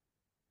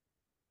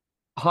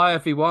Hi,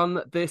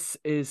 everyone. This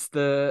is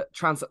the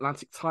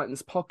Transatlantic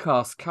Titans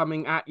podcast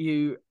coming at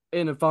you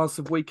in advance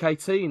of week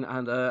 18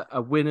 and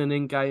a win and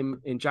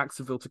in-game in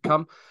Jacksonville to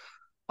come.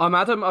 I'm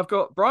Adam. I've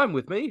got Brian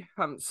with me.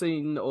 Haven't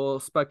seen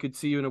or spoken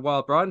to you in a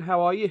while, Brian.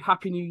 How are you?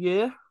 Happy New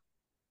Year.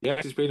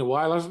 Yes, it's been a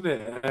while, hasn't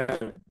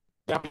it?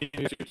 Happy New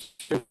Year to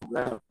you.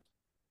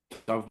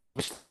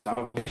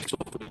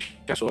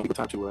 Guess I'll have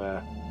time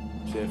to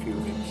say a few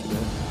things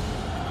today.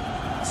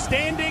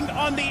 Standing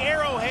on the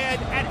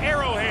arrowhead at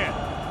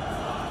Arrowhead.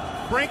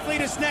 Brinkley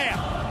to snap.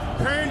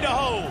 Kern to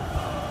hold.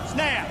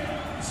 Snap.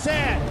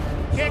 Set.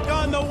 Kick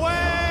on the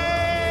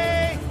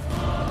way.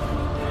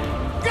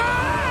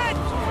 Good!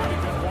 Already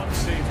been one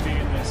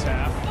safety in this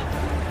half.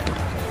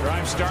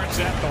 Drive starts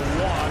at the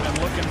 1 and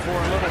looking for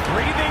a little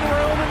breathing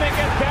room, and they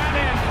get that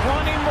in.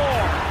 Plenty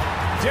more.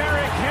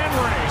 Derrick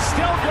Henry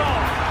still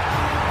going.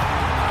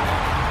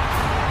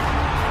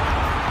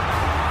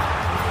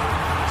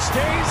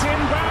 Stays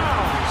in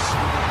bounds.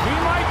 He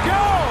might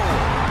go.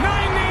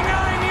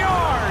 99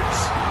 yards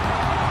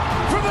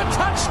for the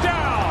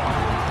touchdown.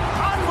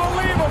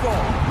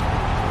 Unbelievable.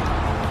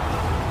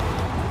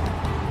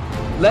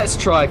 Let's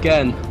try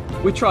again.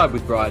 We tried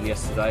with Brian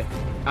yesterday.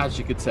 As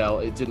you could tell,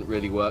 it didn't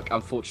really work.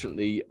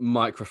 Unfortunately,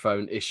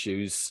 microphone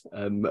issues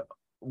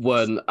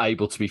weren't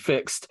able to be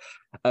fixed.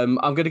 I'm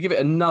going to give it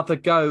another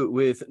go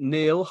with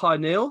Neil. Hi,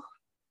 Neil.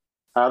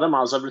 Adam,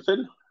 how's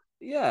everything?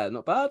 Yeah,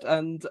 not bad.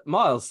 And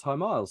Miles. Hi,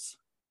 Miles.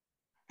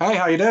 Hey,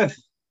 how you doing?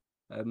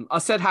 I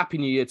said Happy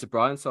New Year to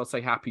Brian, so I'll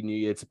say Happy New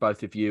Year to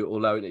both of you,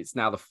 although it's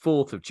now the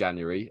 4th of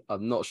January.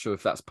 I'm not sure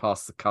if that's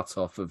past the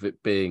cutoff of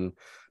it being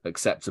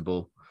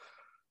acceptable.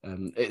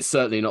 It's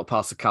certainly not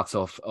past the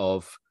cutoff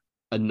of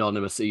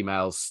anonymous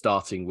emails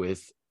starting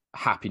with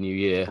Happy New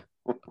Year.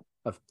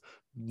 I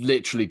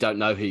literally don't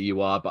know who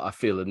you are, but I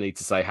feel the need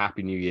to say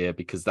Happy New Year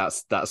because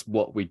that's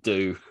what we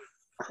do.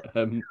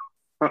 The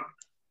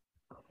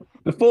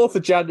 4th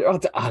of January,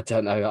 I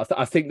don't know.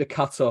 I think the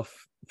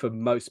cutoff for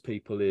most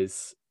people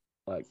is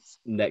like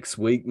next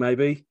week,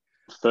 maybe.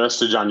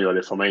 1st of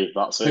January for me,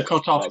 that's it. The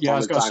cut-off, that's yeah, I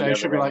was going to say, it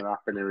should be like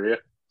Happy New Year.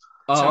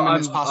 10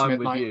 minutes I'm past with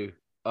midnight. you.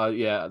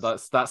 Yeah,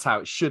 that's how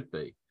it should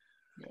be.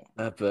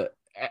 Yeah. But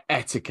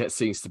etiquette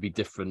seems to be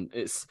different.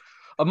 It's,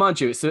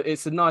 mind you,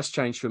 it's a nice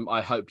change from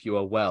 "I hope you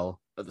are well"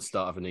 at the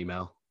start of an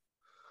email.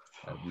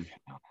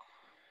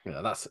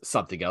 That's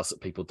something else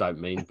that people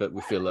don't mean, but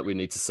we feel that we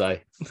need to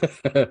say.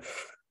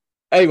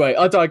 Anyway,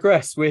 I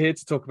digress. We're here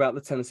to talk about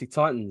the Tennessee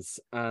Titans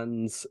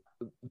and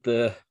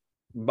the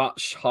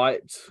much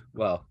hyped,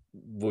 well,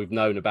 we've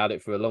known about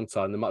it for a long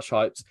time, the much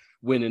hyped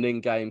win and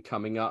in-game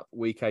coming up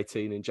week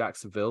 18 in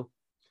Jacksonville.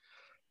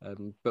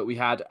 But we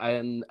had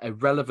an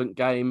irrelevant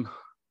game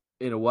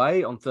in a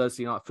way on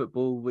Thursday Night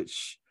Football,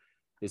 which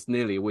is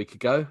nearly a week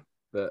ago,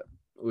 but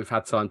we've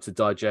had time to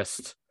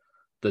digest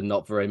the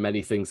not very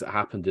many things that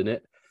happened in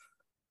it.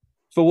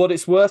 For what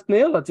it's worth,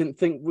 Neil, I didn't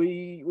think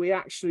we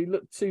actually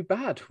looked too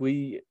bad.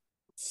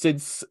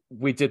 Since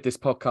we did this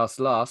podcast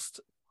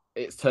last,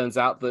 it turns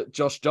out that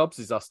Josh Dobbs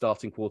is our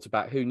starting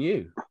quarterback. Who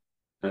knew?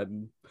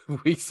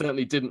 We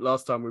certainly didn't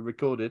last time we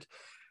recorded.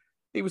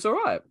 He was all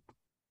right.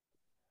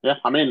 Yeah,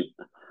 I mean,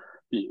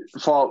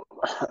 for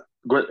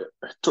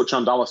touch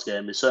on Dallas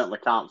game, you certainly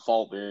can't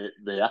fault the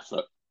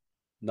effort,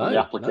 the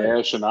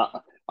application. No.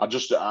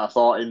 I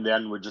thought in the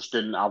end we just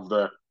didn't have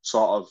the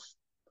sort of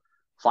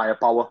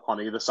firepower on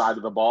either side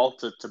of the ball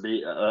to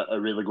be a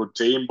really good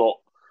team. But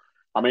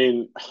I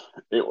mean,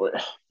 it was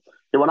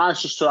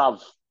nice just to have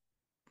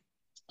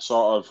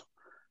sort of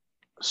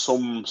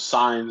some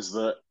signs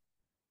that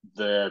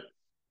the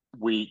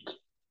week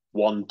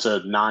 1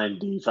 to 9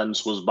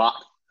 defense was back.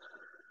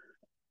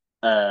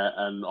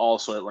 And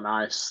also it was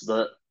nice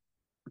that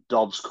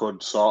Dobbs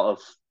could sort of,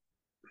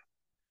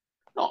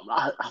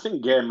 I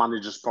think game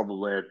manager's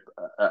probably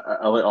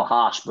a little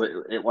harsh, but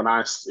it was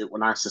nice. It was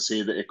nice to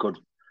see that he could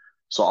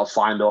sort of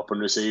find open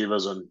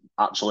receivers, and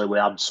actually we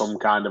had some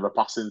kind of a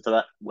passing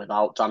threat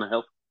without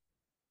Tannehill.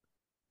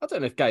 I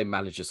don't know if game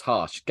manager's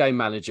harsh. Game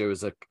manager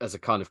as a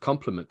kind of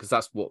compliment, because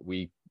that's what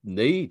we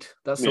need.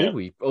 That's all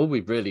we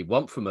really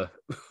want from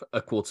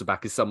a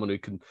quarterback is someone who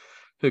can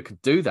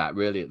do that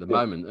really at the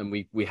moment, and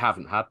we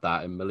haven't had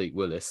that in Malik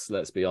Willis.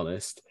 Let's be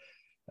honest,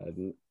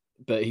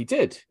 but he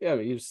did. Yeah,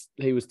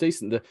 he was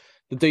decent.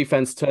 The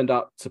defense turned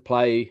up to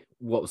play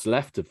what was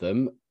left of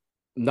them,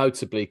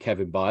 notably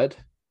Kevin Byard.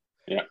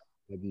 Yeah.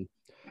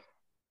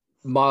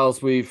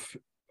 Miles, we've,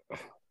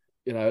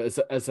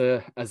 as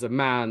a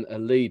man, a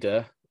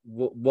leader,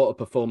 what a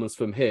performance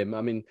from him.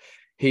 I mean,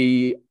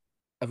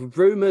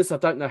 rumours, I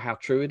don't know how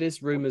true it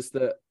is, rumours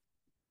that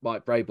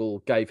Mike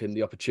Vrabel gave him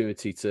the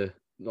opportunity to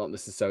not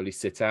necessarily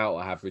sit out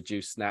or have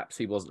reduced snaps.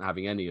 He wasn't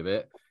having any of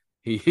it.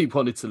 He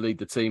wanted to lead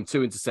the team,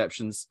 2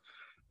 interceptions.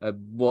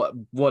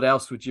 What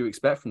else would you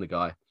expect from the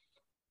guy?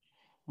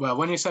 Well,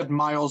 when you said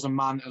Miles, a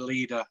man, a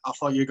leader, I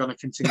thought you were going to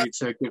continue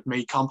to give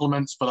me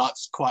compliments, but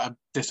that's quite a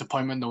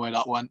disappointment the way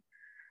that went.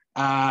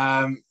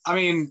 I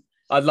mean,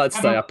 I'd like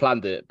to say I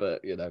planned it,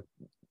 but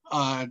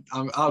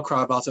I'll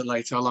cry about it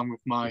later, along with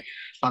my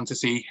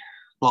fantasy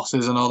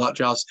losses and all that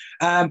jazz.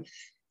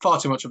 Far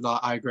too much of that,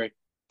 I agree.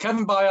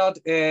 Kevin Byard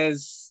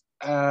is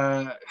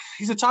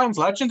he's a Titans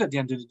legend at the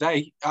end of the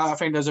day. I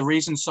think there's a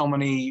reason so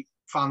many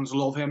fans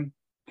love him.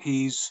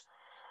 He's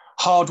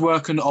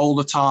hardworking all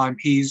the time.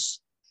 He's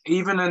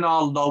even in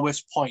our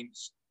lowest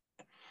points.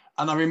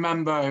 And I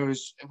remember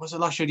it was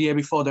last year, the year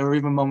before, there were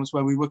even moments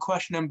where we were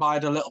questioning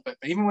Byard a little bit.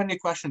 But even when you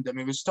questioned him,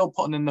 he was still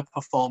putting in the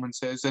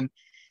performances. And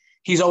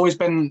he's always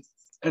been,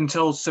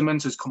 until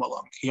Simmons has come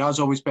along, he has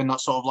always been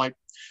that sort of like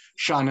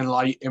shining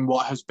light in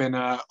what has been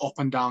a up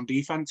and down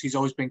defense. He's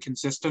always been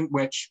consistent,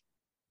 which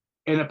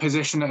in a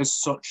position that is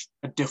such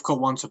a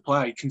difficult one to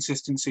play,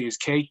 consistency is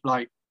key.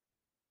 Like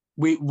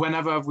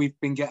whenever we've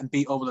been getting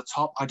beat over the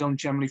top, I don't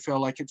generally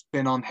feel like it's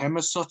been on him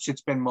as such.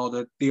 It's been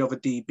more the other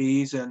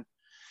DBs, and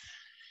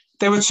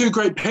they were two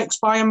great picks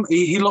by him.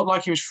 He looked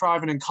like he was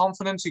thriving in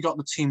confidence. He got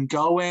the team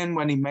going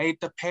when he made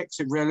the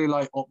picks. It really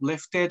like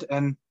uplifted,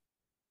 and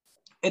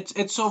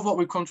it's sort of what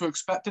we've come to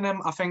expect in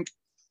him. I think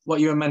what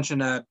you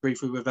mentioned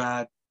briefly with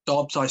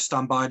Dobbs, I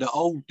stand by that.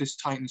 Oh, this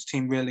Titans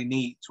team really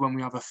needs when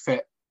we have a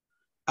fit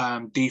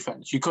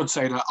defense. You could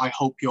say that I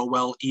hope you're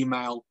well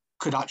email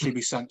could actually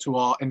be sent to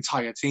our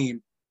entire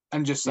team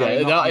and just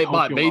say, it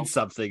might mean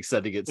something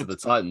sending it to the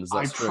Titans.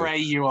 That's I pray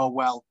you are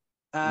well.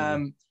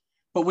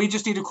 But we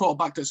just need a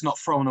quarterback that's not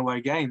throwing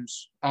away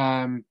games.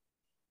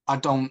 I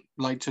don't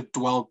like to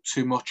dwell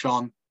too much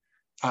on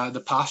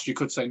the past. You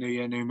could say new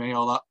year, new me,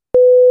 all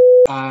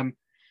that.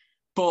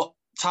 But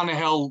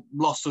Tannehill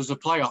lost us a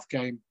playoff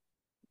game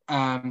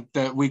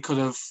that we could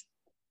have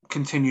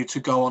continued to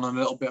go on a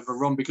little bit of a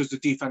run because the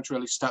defense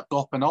really stepped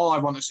up. And all I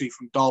want to see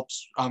from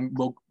Dobbs,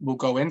 we'll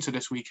go into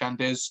this weekend,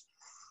 is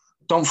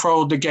don't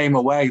throw the game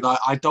away. Like,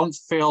 I don't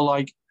feel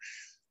like,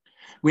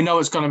 we know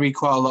it's going to be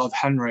quite a lot of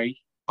Henry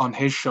on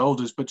his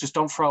shoulders, but just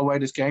don't throw away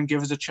this game.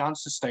 Give us a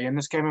chance to stay in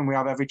this game, and we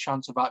have every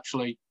chance of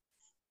actually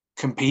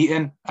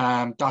competing.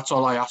 That's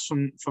all I ask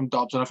from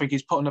Dobbs, and I think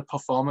he's putting a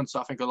performance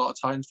that I think a lot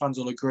of Titans fans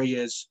will agree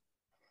is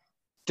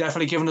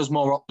definitely giving us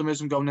more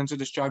optimism going into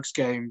this Jags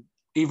game,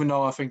 even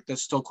though I think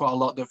there's still quite a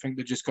lot that think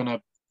they're just going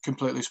to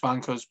completely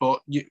spank us. But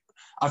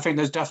I think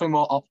there's definitely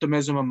more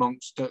optimism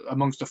amongst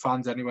the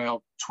fans anyway, on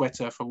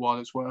Twitter for what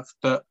it's worth,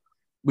 that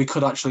we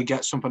could actually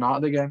get something out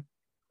of the game.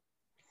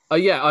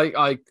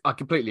 I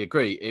completely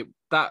agree.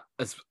 That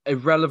as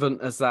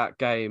irrelevant as that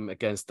game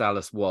against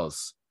Dallas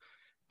was,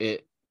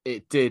 it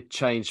did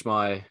change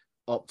my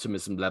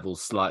optimism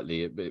levels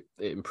slightly. It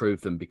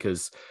improved them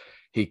because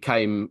he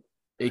came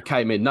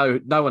in.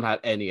 No one had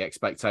any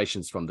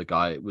expectations from the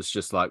guy. It was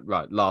just like,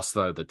 right, last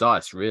throw of the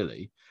dice,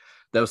 really.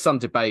 There was some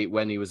debate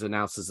when he was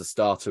announced as a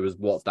starter as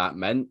what that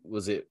meant.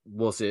 Was it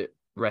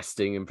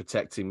resting and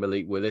protecting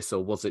Malik Willis,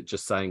 or was it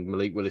just saying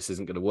Malik Willis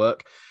isn't going to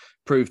work?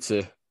 Proved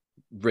to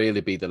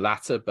really be the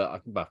latter,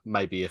 but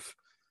maybe if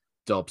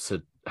Dobbs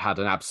had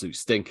an absolute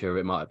stinker,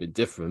 it might have been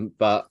different.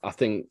 But I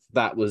think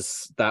that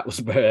was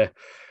where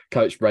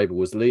Coach Vrabel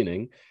was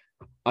leaning.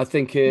 I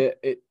think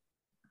the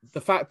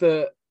fact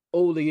that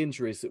all the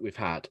injuries that we've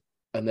had,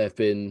 and there've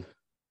been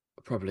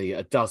probably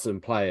a dozen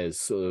players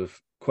sort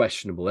of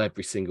questionable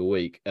every single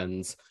week,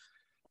 and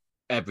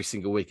every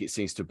single week it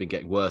seems to have been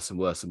getting worse and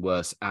worse and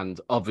worse. And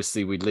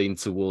obviously we lean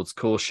towards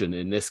caution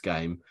in this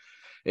game.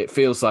 It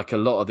feels like a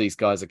lot of these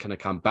guys are going to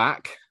come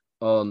back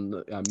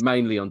on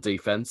mainly on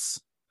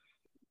defense,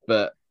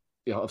 but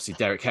obviously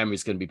Derrick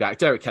Henry's going to be back.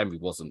 Derrick Henry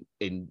wasn't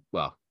in.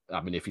 Well, I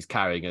mean, if he's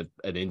carrying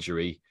an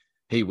injury,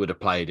 he would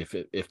have played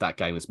if that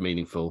game was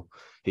meaningful.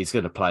 He's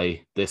going to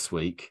play this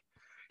week.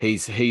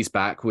 He's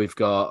back.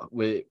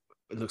 It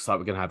looks like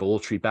we're going to have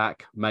Autry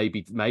back.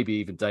 Maybe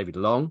even David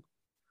Long.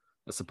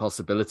 That's a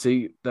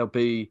possibility. There'll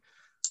be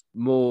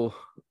more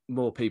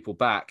people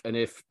back, and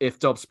if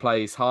Dobbs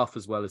plays half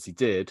as well as he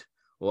did,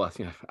 or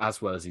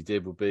as well as he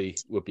did, would be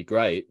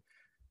great.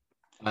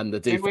 And the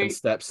defense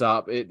steps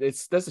up.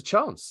 There's a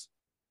chance.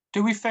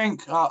 Do we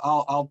think?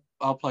 I'll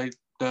play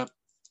the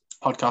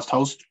podcast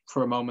host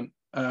for a moment.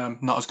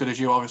 Not as good as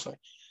you, obviously.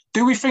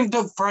 Do we think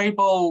that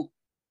Vrabel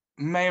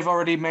may have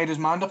already made his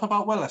mind up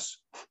about Willis?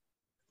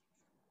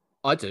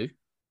 I do.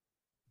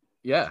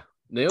 Yeah,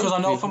 Neil. Because I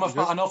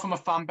know from a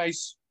fan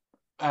base,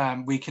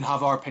 we can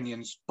have our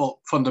opinions, but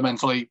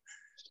fundamentally,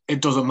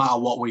 it doesn't matter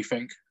what we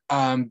think.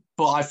 But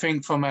I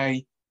think from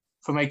a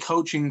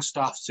coaching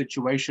staff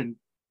situation,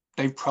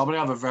 they probably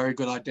have a very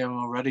good idea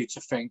already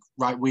to think,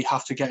 right, we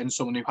have to get in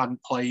someone who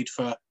hadn't played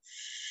for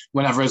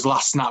whenever his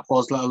last snap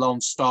was, let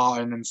alone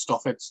starting and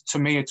stuff. To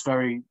me, it's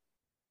very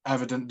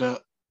evident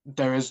that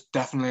there is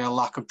definitely a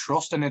lack of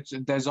trust, and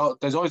there's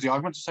always the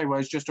argument to say, well,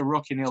 it's just a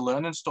rookie and he'll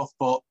learn and stuff,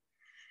 but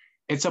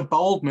it's a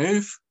bold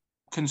move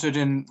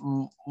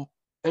considering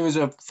it was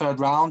a third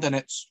round, and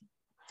it's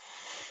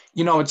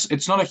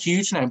not a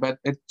huge name, but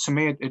to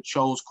me it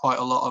shows quite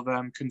a lot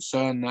of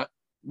concern that,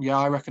 yeah,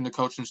 I reckon the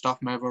coaching staff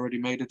may have already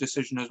made a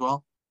decision as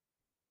well.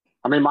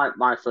 I mean,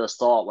 my first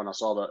thought when I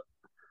saw that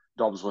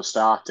Dobbs was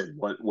starting,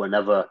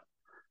 the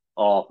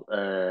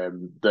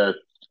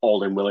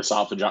holding Willis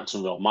out for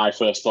Jacksonville, my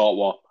first thought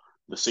was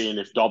the seeing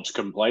if Dobbs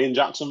can play in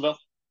Jacksonville.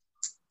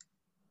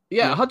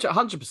 Yeah,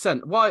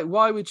 100%.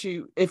 Why would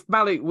you, if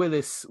Malik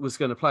Willis was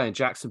going to play in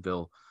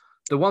Jacksonville,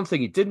 the one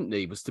thing he didn't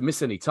need was to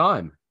miss any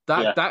time.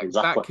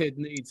 That kid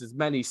needs as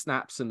many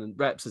snaps and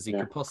reps as he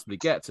could possibly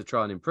get to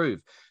try and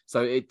improve.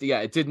 So it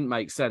didn't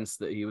make sense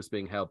that he was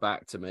being held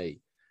back to me.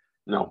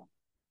 No.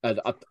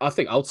 And I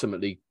think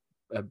ultimately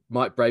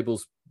Mike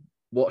Brable's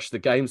watched the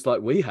games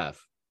like we have.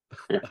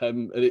 Yeah.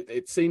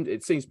 It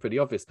seems pretty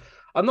obvious.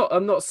 I'm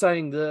not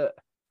saying that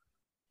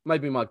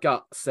maybe my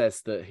gut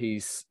says that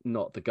he's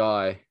not the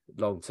guy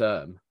long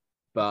term,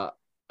 but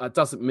that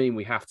doesn't mean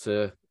we have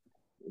to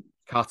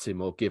cut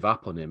him or give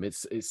up on him.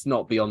 It's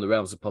not beyond the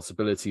realms of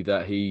possibility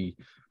that he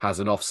has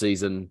an off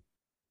season,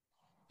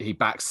 he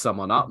backs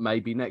someone up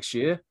maybe next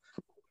year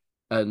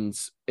and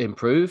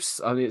improves.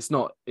 I mean,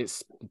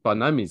 it's by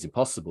no means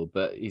impossible,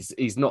 but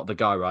he's not the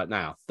guy right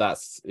now.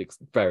 It's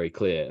very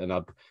clear.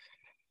 And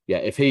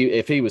if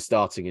he was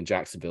starting in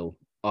Jacksonville,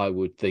 I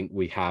would think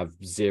we have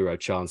zero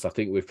chance. I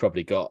think we've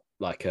probably got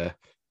like a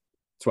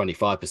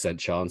 25%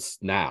 chance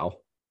now,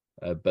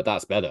 but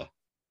that's better.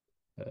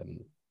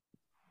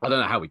 I don't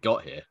know how we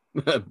got here,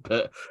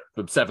 but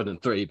from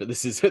 7-3. But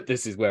this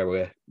is where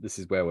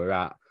we're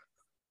at.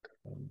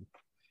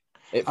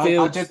 It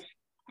feels.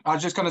 I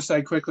was just going to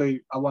say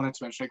quickly. I wanted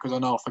to mention it because I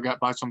know I'll forget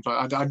by some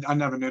point. I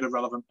never knew the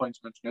relevant point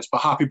to mention this, but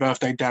happy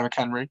birthday, Derrick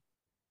Henry.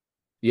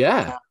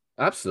 Yeah,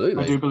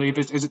 absolutely. I do believe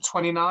is it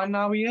 29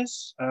 now? He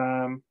is.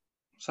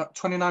 So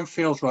 29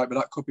 feels right, but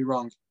that could be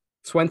wrong.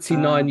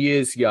 29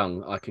 years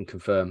young, I can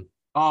confirm.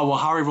 Oh well,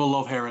 Harry will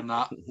love hearing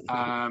that.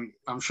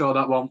 I'm sure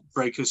that won't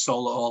break his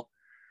soul at all.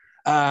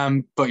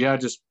 But yeah,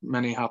 just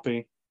many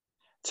happy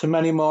to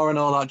many more and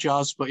all that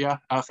jazz. But yeah,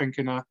 I think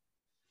it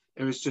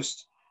was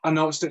just, I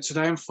noticed it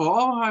today and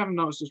thought, I haven't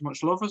noticed as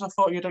much love as I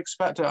thought you'd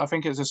expect it. I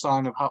think it's a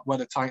sign of where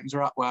the Titans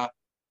are at, where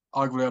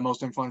arguably our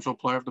most influential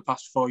player of the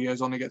past 4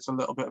 years only gets a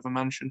little bit of a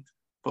mention.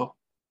 But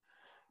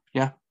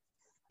yeah,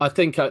 I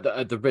think at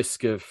the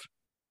risk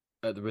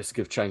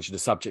of changing the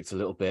subject a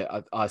little bit,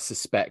 I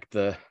suspect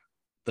the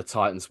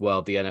Titans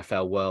world, the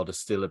NFL world, are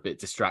still a bit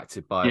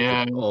distracted by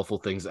the awful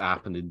things that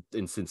happened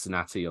in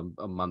Cincinnati on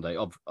Monday.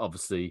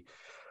 Obviously,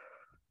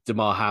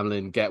 DeMar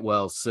Hamlin, get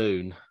well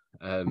soon.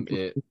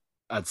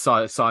 And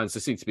signs there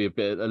seems to be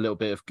a little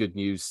bit of good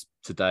news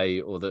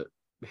today, or that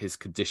his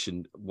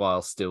condition,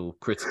 while still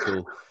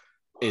critical,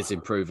 is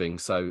improving.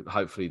 So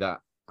hopefully that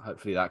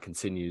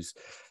continues.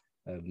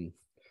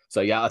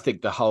 So yeah, I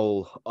think the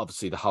whole of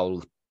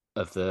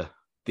the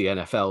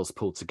NFL's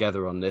pulled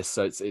together on this.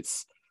 So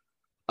it's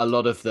a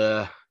lot of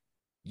the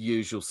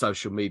usual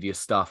social media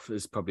stuff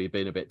has probably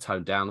been a bit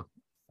toned down.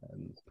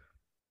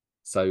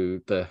 So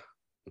the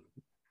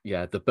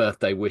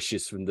birthday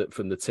wishes from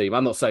the team.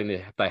 I'm not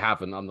saying they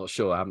haven't. I'm not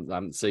sure. I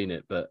haven't seen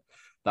it, but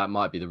that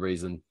might be the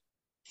reason.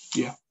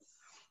 Yeah.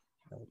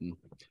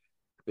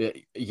 There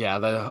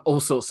are all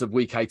sorts of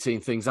Week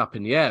 18 things up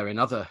in the air in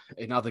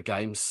other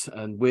games,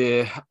 and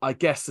I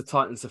guess the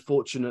Titans are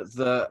fortunate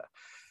that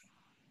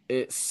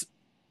it's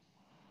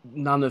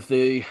none of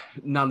the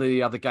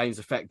other games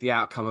affect the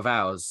outcome of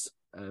ours,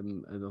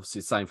 and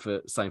obviously same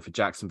for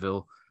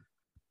Jacksonville.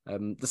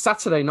 The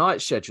Saturday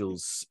night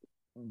schedules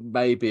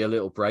may be a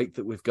little break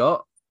that we've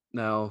got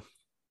now.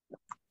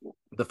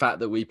 The fact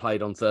that we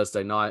played on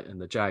Thursday night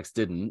and the Jags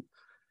didn't,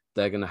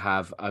 they're going to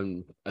have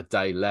a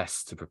day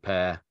less to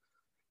prepare.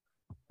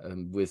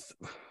 Which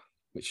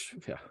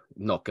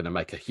not going to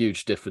make a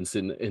huge difference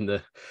in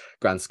the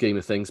grand scheme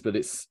of things, but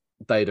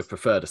they'd have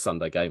preferred a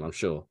Sunday game, I'm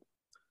sure.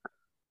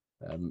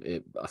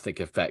 I think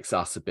affects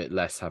us a bit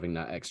less having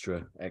that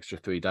extra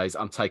 3 days.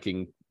 I'm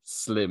taking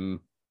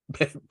slim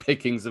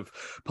pickings of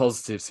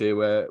positives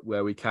here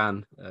where we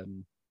can.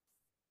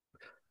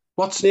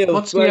 What's the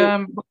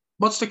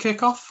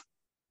kickoff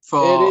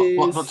for?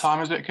 What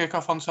time is it?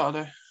 Kickoff on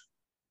Saturday?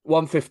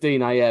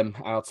 1:15 a.m.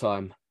 our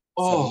time.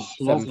 Oh,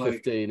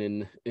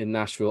 7:15 in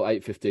Nashville,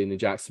 8:15 in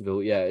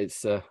Jacksonville. Yeah,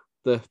 it's a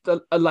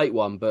late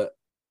one, but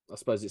I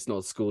suppose it's not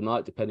a school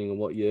night, depending on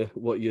what your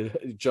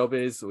job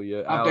is or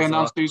your. Have they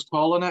announced who's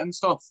calling it and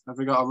stuff? Have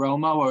we got a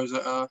Romo or is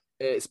it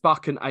It's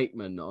Buck and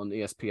Aikman on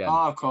ESPN.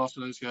 Oh, of course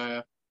it is.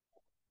 Yeah.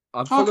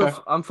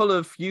 I'm full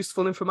of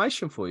useful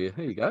information for you.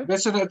 Here you go.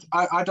 Listen,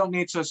 I don't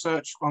need to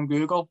search on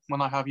Google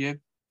when I have you.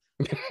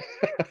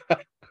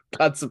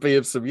 Glad to be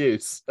of some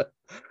use.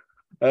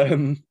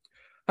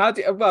 How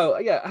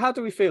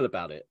do we feel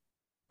about it?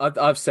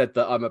 I've said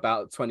that I'm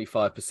about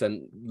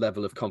 25%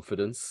 level of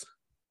confidence.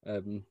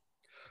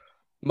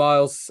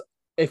 Miles,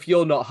 if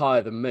you're not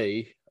higher than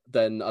me,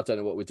 then I don't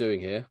know what we're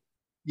doing here.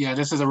 Yeah,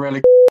 this is a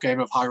really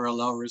game of higher or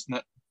lower, isn't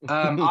it?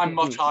 I'm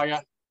much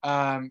higher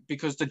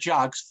because the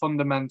Jags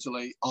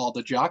fundamentally are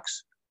the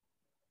Jags.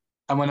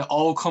 And when it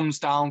all comes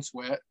down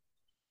to it,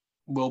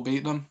 we'll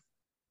beat them.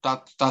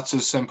 That's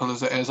as simple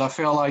as it is. I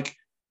feel like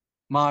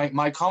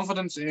my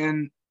confidence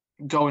in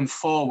going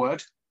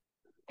forward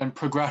and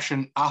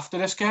progression after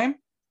this game,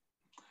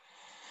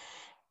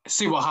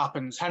 see what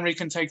happens. Henry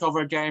can take over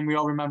a game. We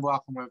all remember what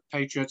happened with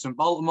Patriots and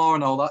Baltimore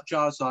and all that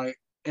jazz. Like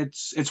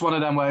it's one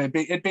of them where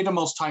it'd be the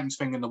most Titans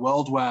thing in the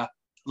world, where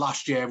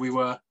last year we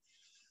were,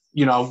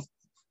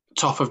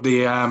 top of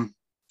the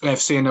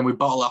AFC, and then we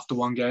bottle after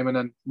one game, and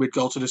then we'd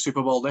go to the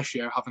Super Bowl this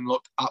year, having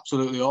looked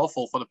absolutely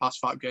awful for the past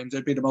 5 games.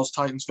 It'd be the most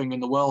Titans thing in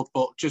the world.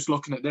 But just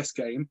looking at this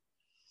game,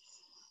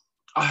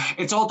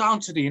 it's all down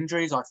to the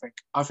injuries, I think.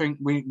 I think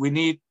we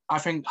need... I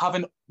think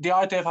having the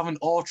idea of having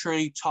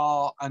Autry,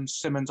 Tarr, and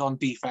Simmons on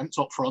defense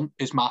up front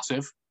is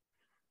massive.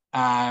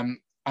 And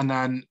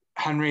then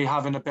Henry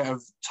having a bit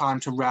of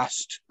time to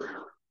rest.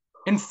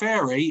 In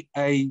theory,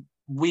 a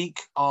week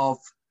of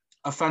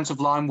offensive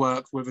line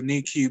work with a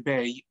new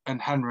QB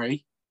and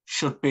Henry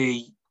should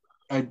be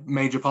a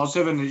major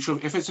positive. And it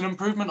should, if it's an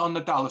improvement on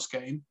the Dallas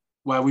game,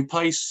 where we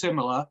play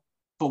similar,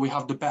 but we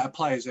have the better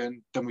players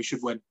in, then we should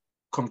win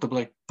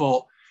comfortably.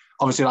 But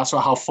obviously, that's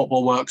not how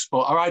football works.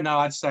 But right now,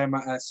 I'd say I'm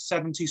at a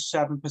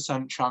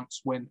 77%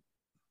 chance win.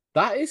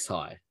 That is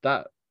high.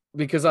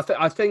 Because I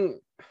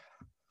think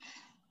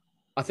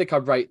I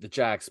rate the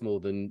Jags more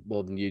than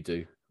you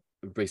do.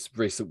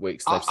 Recent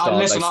weeks, they've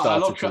started.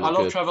 I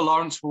love Trevor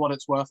Lawrence for what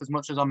it's worth. As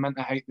much as I'm meant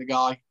to hate the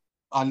guy,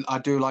 I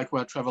do like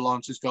where Trevor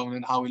Lawrence is going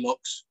and how he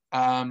looks.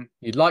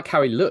 You'd like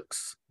how he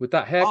looks with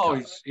that haircut.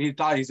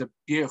 Oh, he's a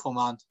beautiful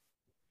man.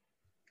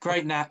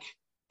 Great neck.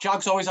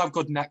 Jags always have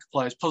good neck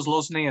players.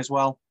 Puzzlesny as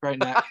well. Great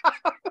neck.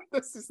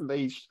 This is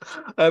niche.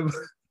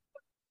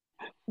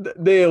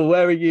 Neil,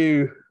 where are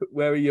you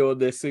on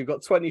this? So you've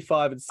got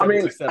 25 and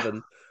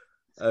 77.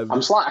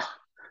 I'm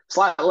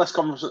slightly less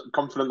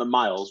confident than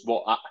Miles,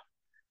 but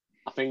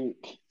I think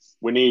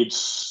we need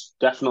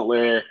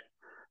definitely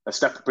a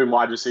step up in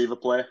wide receiver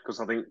play, because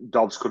I think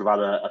Dobbs could have had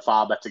a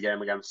far better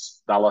game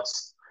against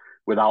Dallas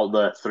without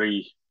the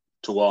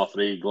 2 or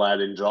 3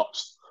 glaring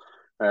drops.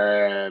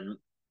 And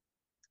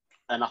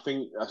I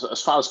think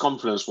as far as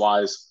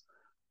confidence-wise,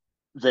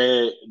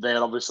 they're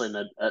obviously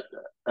in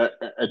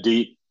a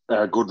deep,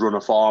 good run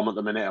of form at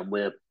the minute, and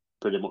we're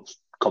pretty much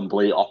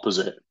complete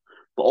opposite.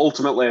 But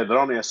ultimately, they're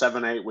only a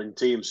 7-8 win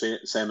team,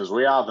 same as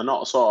we are. They're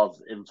not sort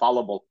of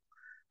infallible.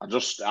 I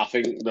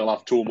think they'll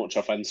have too much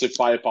offensive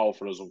firepower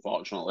for us,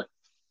 unfortunately.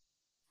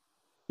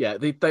 Yeah,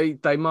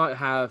 they might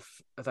have.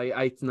 Are they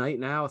 8-8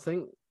 now? I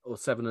think, or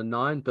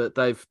 7-9. But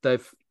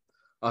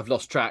I've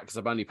lost track because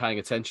I'm only paying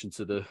attention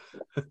to the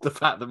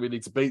fact that we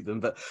need to beat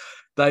them. But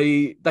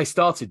they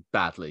started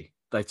badly.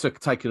 They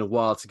taken a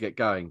while to get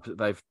going,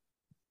 but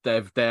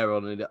they're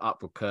on an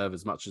upward curve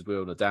as much as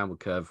we're on a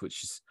downward curve,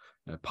 which is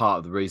part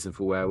of the reason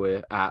for where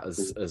we're at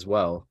as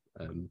well.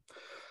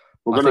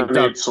 We're going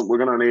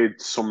to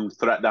need some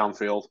threat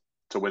downfield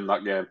to win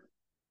that game.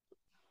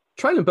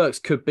 Traylon Burks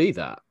could be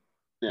that.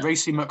 Yeah.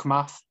 Racy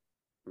McMath.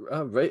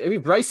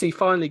 Racy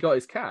finally got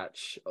his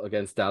catch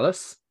against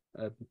Dallas.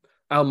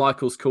 Al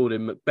Michaels called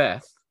him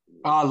Macbeth.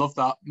 Oh, I love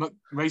that.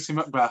 Racy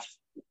Macbeth.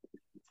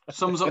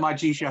 Sums up my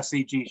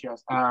GCSE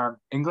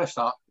English,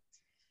 that.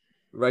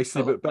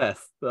 Racy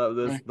Macbeth.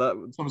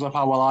 That sums up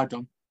how well I've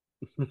done.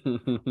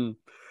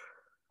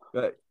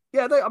 But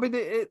yeah,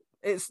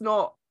 it's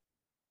not.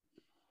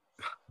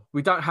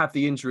 We don't have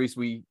the injuries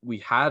we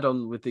had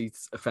on with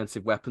these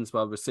offensive weapons,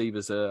 while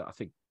receivers are, I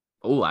think,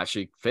 all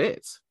actually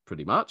fit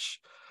pretty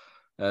much.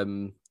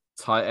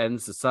 Tight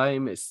ends the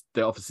same. It's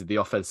obviously the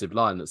offensive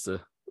line that's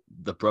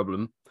the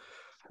problem.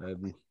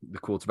 The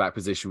quarterback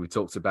position we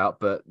talked about,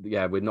 but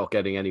yeah, we're not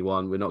getting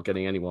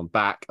anyone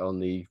back on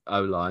the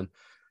O-line.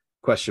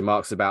 Question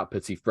marks about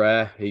Petit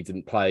Frere. He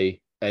didn't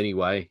play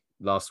anyway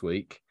last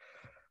week.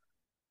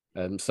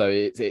 So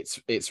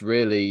it's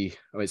really,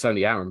 it's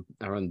only Aaron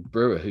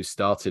Brewer who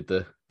started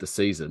the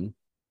season,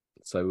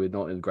 so we're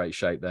not in great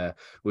shape there.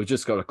 We've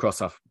just got to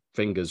cross our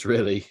fingers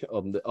really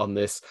on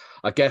this.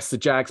 I guess the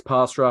Jags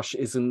pass rush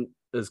isn't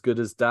as good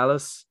as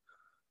Dallas,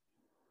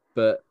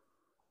 but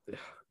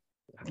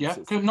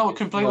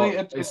completely.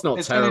 It's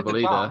not terrible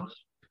either.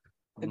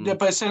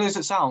 But as silly as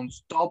it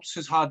sounds, Dobbs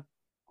has had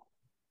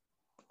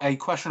a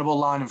questionable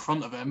line in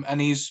front of him, and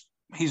he's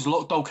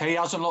looked okay. He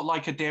hasn't looked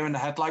like a deer in the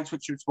headlights,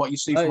 which is what you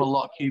see from a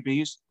lot of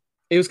QBs.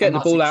 He was getting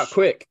the ball out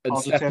quick and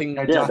stepping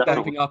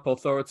up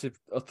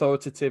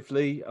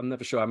authoritatively. I'm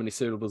never sure how many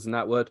syllables in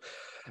that word.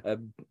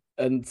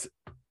 And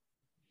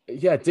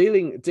yeah,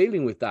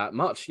 dealing with that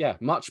much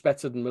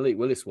better than Malik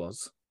Willis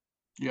was.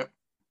 Yep.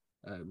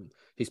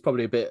 He's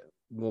probably a bit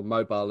more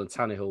mobile than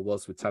Tannehill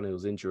was with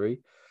Tannehill's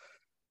injury,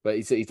 but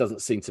he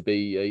doesn't seem to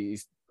be.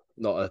 He's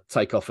not a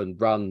take off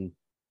and run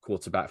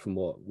quarterback from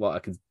what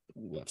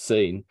I've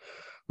seen,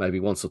 maybe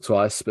once or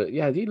twice. But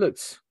yeah, he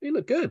looked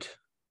good.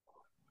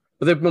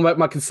 But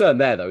my concern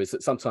there though is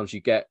that sometimes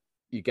you get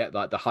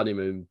like the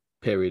honeymoon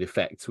period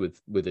effect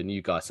with a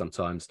new guy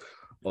sometimes,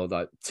 or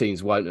like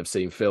teams won't have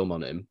seen film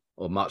on him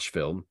or much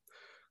film.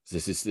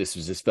 This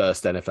was his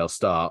first NFL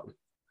start,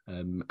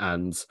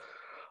 and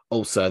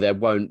also there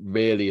won't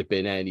really have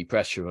been any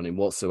pressure on him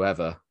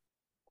whatsoever,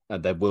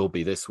 and there will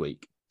be this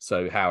week.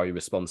 So how he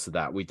responds to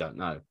that, we don't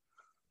know.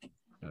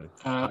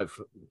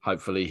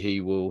 Hopefully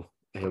he'll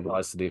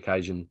rise to the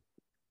occasion.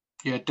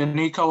 Yeah,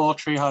 Danico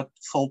Autry had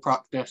full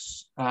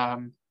practice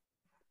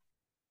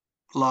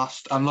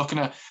last. I'm looking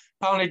at,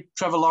 apparently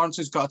Trevor Lawrence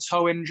has got a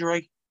toe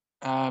injury,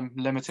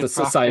 limited It's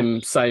practice.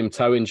 the same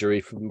toe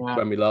injury from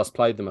when we last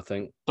played them, I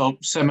think. So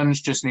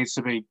Simmons just needs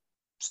to be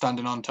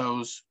standing on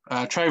toes.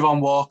 Trayvon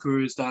Walker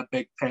is their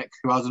big pick,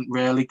 who hasn't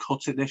really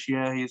cut it this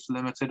year. He's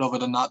limited. Other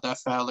than that, they're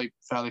fairly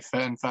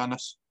fit, in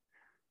fairness.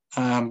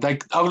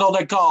 Although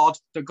their guard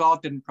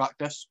didn't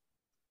practice.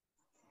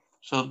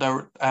 So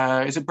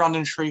is it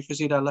Brandon Shreve? Is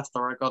he their left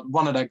or right guard?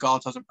 One of their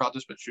guards hasn't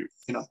practiced,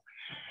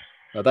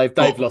 but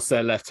they've lost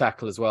their left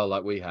tackle as well,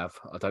 like we have.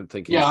 I don't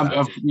think.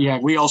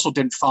 We also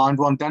didn't find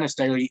one. Dennis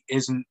Daly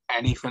isn't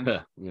anything.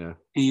 Yeah,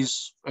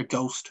 he's a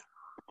ghost.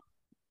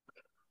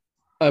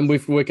 And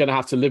we're going to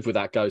have to live with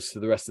that ghost for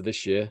the rest of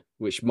this year,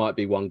 which might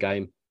be one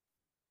game.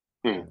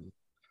 I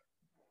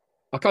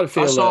kind of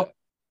feel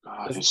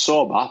it's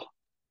so bad.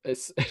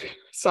 It's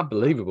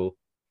unbelievable.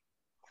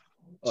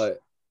 I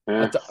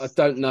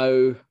don't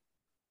know.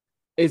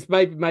 It's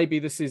maybe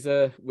this is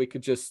we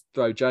could just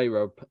throw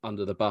J-Rob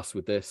under the bus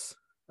with this.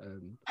 I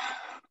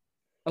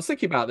was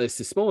thinking about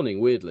this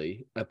morning,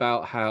 weirdly,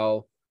 about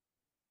how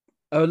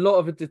a lot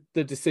of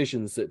the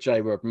decisions that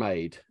J-Rob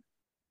made,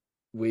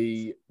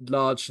 we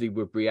largely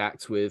would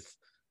react with,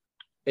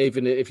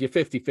 even if you're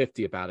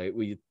 50-50 about it,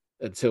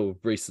 until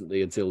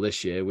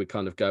this year, we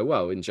kind of go,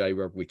 well, in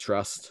J-Rob we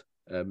trust.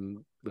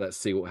 Let's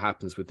see what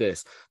happens with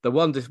this. The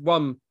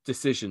one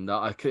decision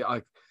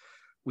that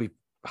we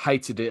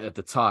hated it at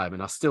the time,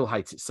 and I still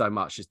hate it so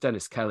much, is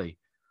Dennis Kelly.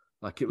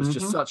 Like, it was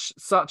just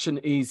such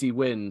an easy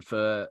win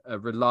for a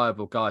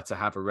reliable guy to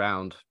have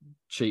around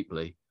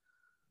cheaply.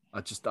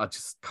 I just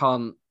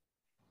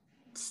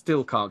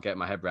still can't get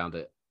my head around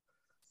it.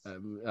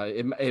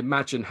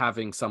 Imagine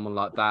having someone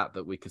like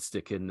that we could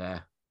stick in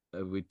there.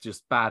 We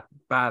just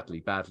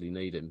badly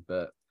need him.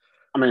 But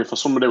I mean, for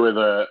somebody with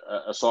a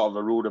sort of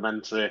a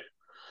rudimentary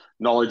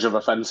knowledge of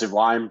offensive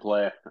line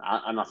play,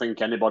 and I think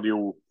somebody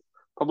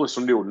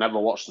who'd never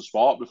watched the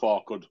sport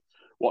before could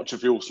watch a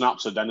few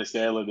snaps of Dennis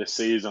Daly this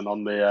season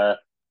on the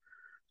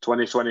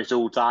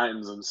 2022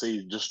 Titans and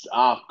see just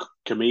how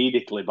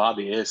comedically bad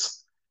he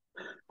is.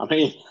 I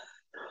mean,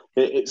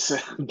 it's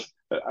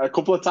a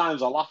couple of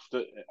times I laughed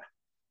at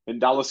in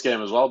Dallas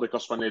game as well,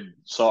 because when he'd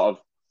sort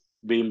of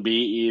been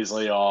beat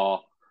easily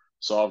or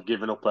sort of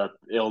given up a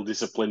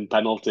ill-disciplined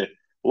penalty,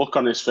 look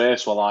on his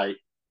face were like,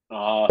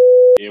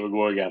 here we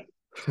go again.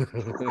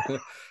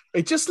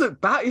 He just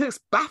looked he looks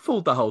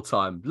baffled the whole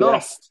time,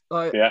 lost.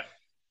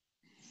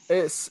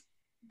 It's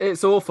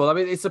awful. I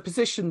mean, it's a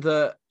position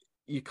that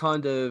you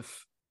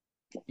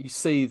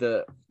see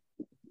that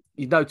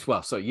you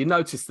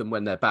notice them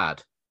when they're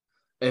bad.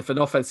 If an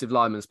offensive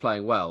lineman's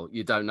playing well,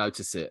 you don't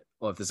notice it.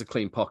 Or if there's a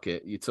clean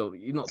pocket, you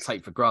not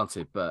take for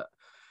granted, but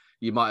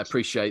you might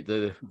appreciate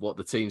what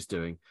the team's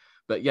doing.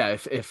 But yeah,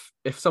 if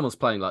someone's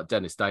playing like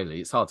Dennis Daly,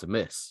 it's hard to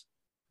miss.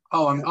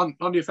 Oh, and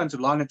on the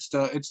offensive line, it's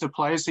the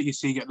players that you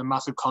see get the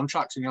massive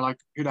contracts, and you're like,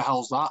 who the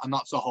hell's that? And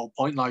that's the whole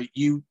point. Like,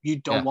 you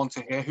don't want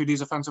to hear who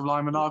these offensive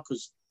linemen are,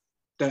 because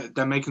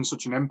they're making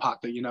such an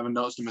impact that you never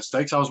notice the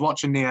mistakes. I was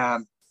watching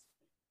the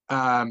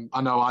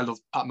I know I love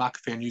Pat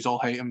McAfee and you all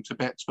hate him to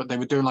bits, but they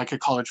were doing like a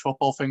college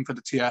football thing for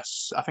the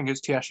I think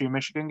it's TSU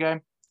Michigan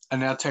game,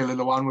 and they had Taylor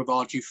Lewan with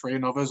RG3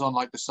 and others on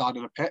like the side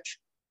of the pitch.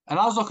 And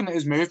I was looking at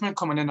his movement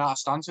coming in and out of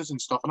stances and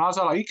stuff, and I was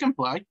like, he can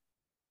play.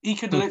 He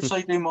could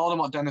literally do more than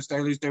what Dennis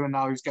Daly's doing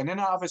now. He's getting in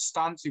and out of his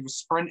stance. He was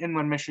sprinting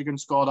when Michigan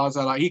scored. I was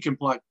like, he can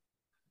play.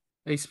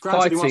 He's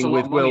fighting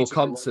with Will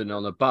Compton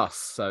on a bus,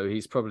 so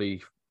he's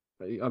probably,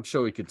 I'm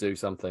sure he could do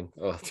something.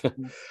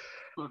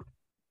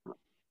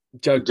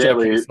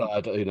 Joking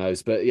aside, who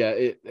knows? But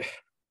yeah,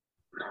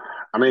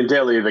 I mean,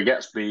 Daly either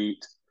gets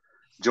beat,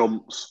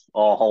 jumps,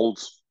 or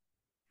holds.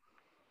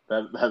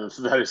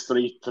 There is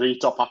three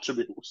top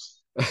attributes.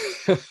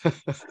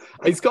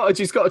 He's got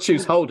to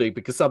choose holding,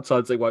 because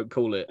sometimes they won't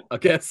call it, I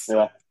guess.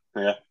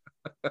 Yeah.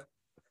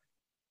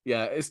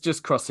 Yeah, it's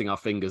just crossing our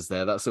fingers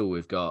there. That's all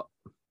we've got.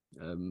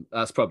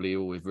 That's probably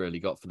all we've really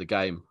got for the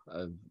game.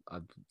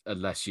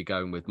 Unless you're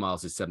going with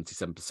Miles'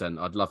 77%,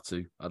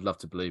 I'd love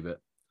to believe it.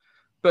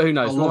 But who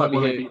knows?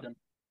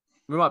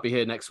 We might be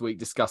here next week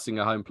discussing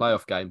a home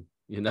playoff game.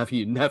 You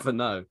never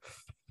know.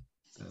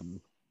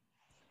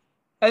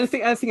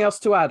 Anything else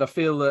to add? I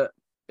feel that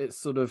it's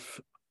sort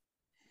of,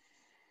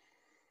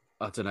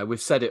 I don't know, we've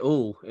said it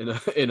all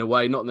in a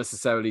way, not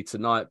necessarily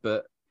tonight,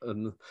 but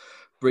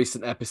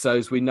recent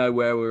episodes. We know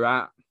where we're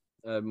at.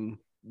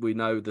 We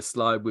know the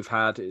slide we've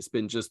had. It's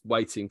been just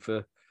waiting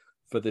for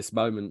this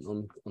moment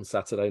on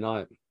Saturday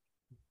night.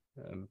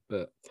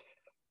 But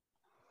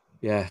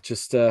yeah,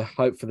 just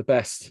hope for the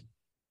best.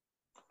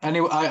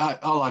 Anyway,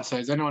 all I'd say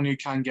is anyone who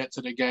can get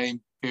to the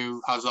game,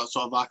 who has that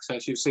sort of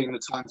access, you've seen the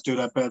Titans do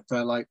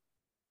their like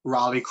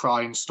rally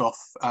cry and stuff.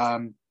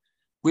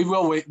 We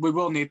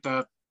will need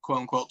the quote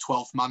unquote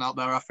 12th man out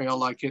there. I feel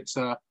like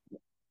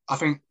I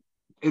think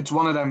it's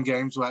one of them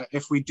games where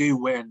if we do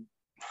win,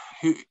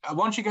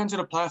 once you get into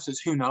the playoffs,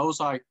 it's who knows.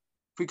 Like,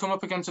 if we come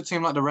up against a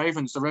team like the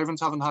Ravens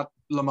haven't had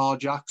Lamar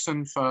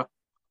Jackson for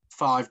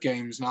 5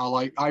 games now.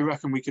 Like, I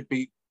reckon we could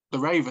beat the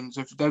Ravens.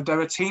 If there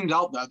are teams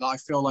out there that I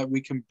feel like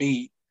we can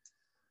beat,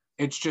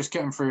 it's just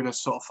getting through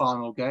this sort of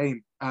final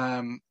game.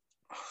 I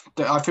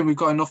think we've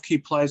got enough key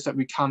players that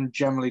we can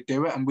generally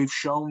do it, and we've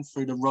shown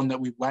through the run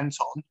that we went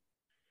on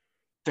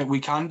that we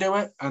can do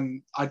it.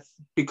 And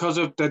because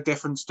of the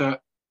difference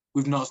that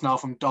we've noticed now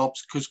from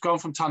Dobbs, because going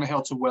from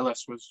Tannehill to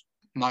Willis was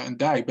night and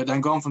day, but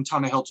then going from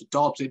Tannehill to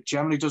Dobbs, it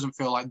generally doesn't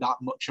feel like that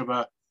much of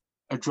a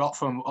drop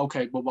from,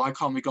 okay, well, why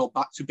can't we go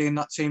back to being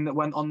that team that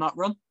went on that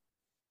run?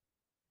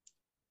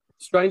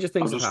 Stranger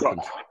things have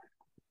happened.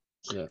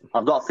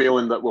 I've got a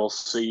feeling that we'll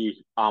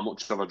see how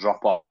much of a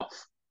drop off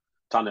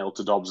Tannehill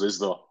to Dobbs is,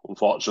 though.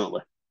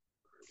 Unfortunately,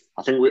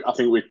 I think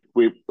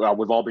we've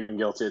all been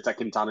guilty of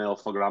taking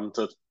Tannehill for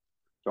granted.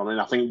 Do you know what I mean?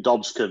 I think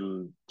Dobbs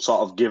can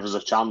sort of give us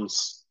a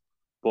chance,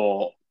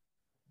 but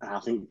I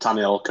think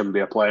Tannehill can be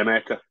a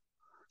playmaker.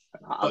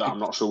 I'm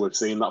not sure we've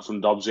seen that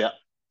from Dobbs yet.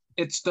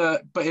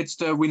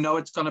 We know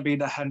it's going to be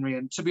the Henry,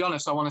 and to be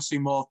honest, I want to see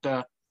more of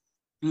the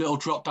little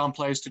drop down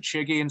plays to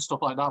Chiggy and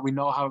stuff like that. We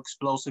know how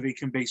explosive he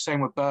can be.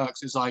 Same with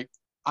Burks. It's like,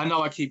 I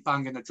know I keep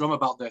banging the drum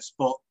about this,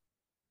 but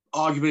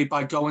arguably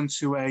by going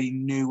to a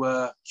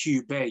newer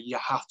QB, you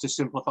have to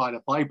simplify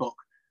the playbook.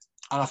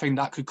 And I think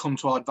that could come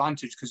to our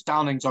advantage because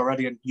Downing's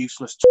already a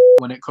useless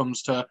when it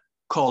comes to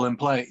calling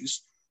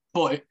plays.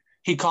 But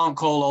he can't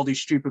call all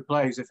these stupid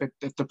plays if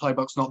the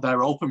playbook's not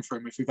there open for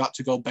him. If we've had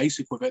to go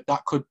basic with it,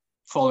 that could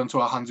fall into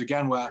our hands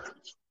again where,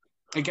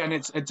 again,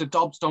 it's a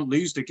Dobbs don't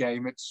lose the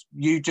game. It's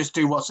you just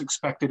do what's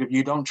expected of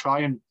you. Don't try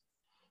and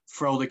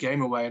throw the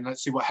game away and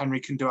let's see what Henry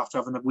can do after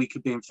having a week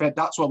of being fit.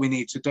 That's what we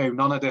need to do.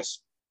 None of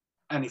this,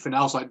 anything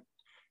else. Like,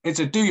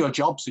 it's a do your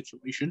job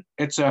situation.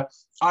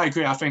 I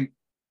agree. I think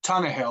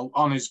Tannehill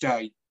on his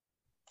day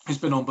has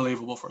been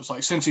unbelievable for us.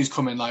 Like since he's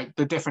come in, like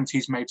the difference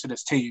he's made to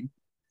this team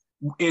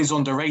is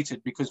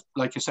underrated because,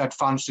 like you said,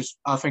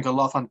 I think a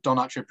lot of fans don't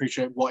actually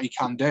appreciate what he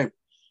can do.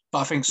 But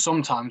I think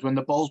sometimes when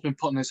the ball's been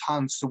put in his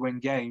hands to win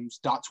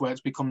games, that's where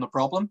it's become the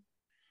problem.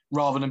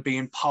 Rather than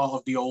being part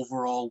of the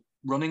overall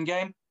running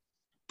game,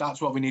 that's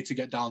what we need to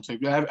get down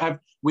to.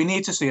 We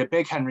need to see a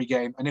big Henry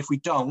game. And if we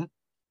don't,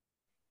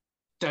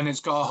 then it's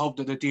got to hope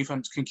that the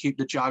defense can keep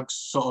the Jags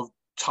sort of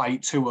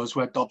tight to us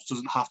where Dobbs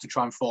doesn't have to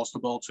try and force the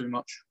ball too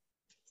much.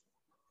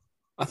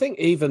 I think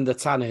even the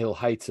Tannehill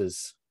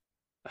haters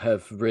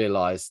have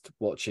realised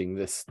watching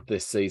this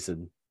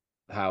season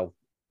how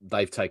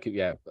we've taken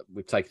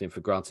him for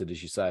granted,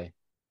 as you say.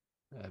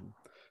 It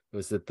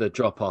was the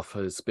drop off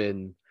has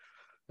been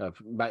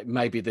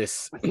maybe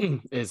this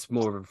is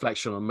more of a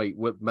reflection on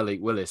Malik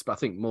Willis, but I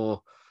think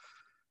more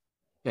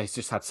he's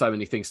just had so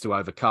many things to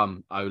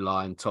overcome.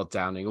 O-line, Todd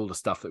Downing, all the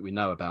stuff that we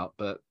know about,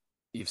 but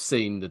you've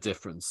seen the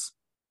difference.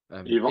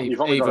 Even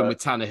with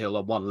Tannehill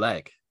on one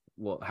leg,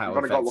 how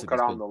you've got to look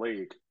around the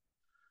league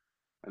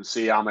and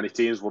see how many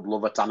teams would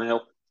love a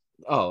Tannehill.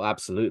 Oh,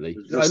 absolutely!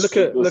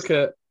 Look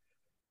at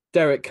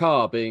Derek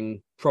Carr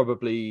being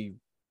probably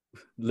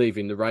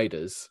leaving the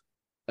Raiders,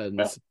 and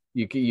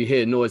you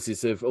hear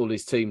noises of all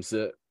these teams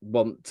that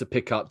want to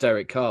pick up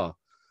Derek Carr,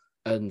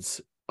 and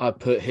I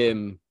put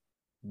him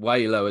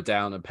way lower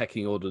down and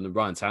pecking order than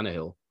Ryan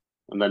Tannehill.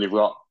 And then you've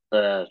got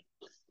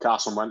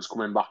Carson Wentz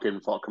coming back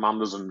in for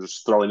Commanders and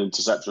just throwing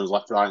interceptions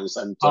left, right, and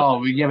centre.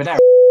 Oh yeah, but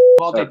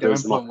what they doing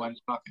putting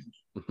Wentz back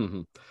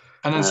in?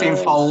 And then seeing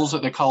Foles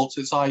at the Colts,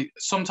 it's like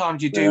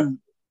sometimes you do. Yeah.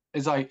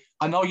 It's like,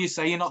 I know you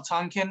say you're not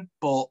tanking,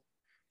 but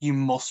you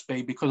must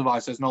be because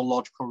otherwise there's no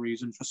logical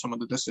reason for some of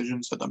the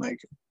decisions that they're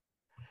making.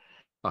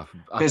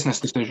 Business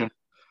decision.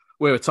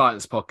 We're a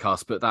Titans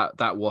podcast, but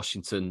that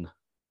Washington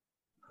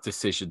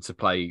decision to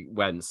play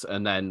Wentz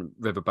and then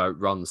Riverboat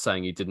Ron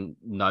saying he didn't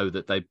know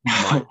that they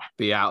might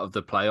be out of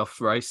the playoff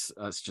race.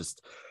 That's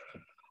just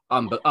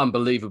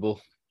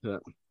unbelievable. Yeah.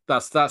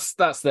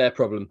 That's their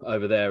problem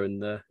over there in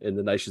the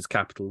nation's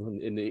capital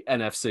and in the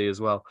NFC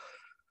as well.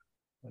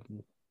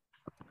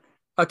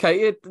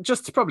 Okay,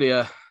 just probably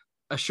a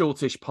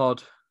shortish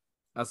pod,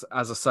 as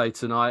I say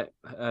tonight.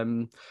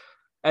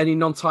 Any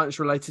non-Titans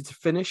related to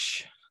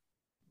finish?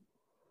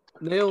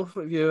 Neil,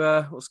 have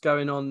you what's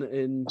going on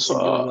in your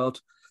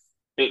world?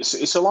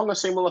 It's along a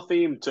similar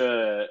theme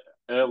to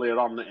earlier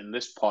on in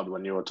this pod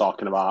when you were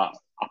talking about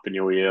Happy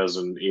New Year's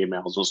and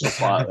emails and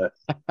stuff like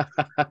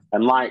that.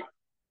 And like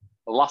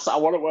I was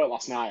at work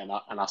last night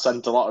and I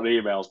sent a lot of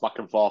emails back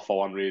and forth for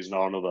one reason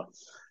or another.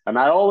 And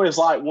I always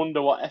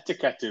wonder what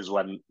etiquette is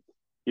when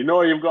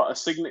you've got a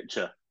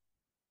signature.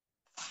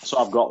 So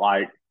I've got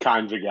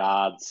kind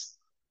regards,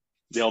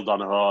 Neil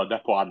Donohoe,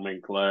 Depot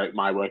Admin Clerk,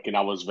 my working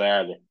hours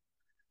vary.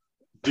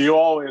 Do you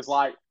always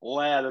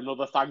layer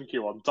another thank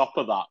you on top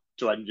of that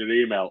to end your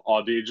email,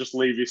 or do you just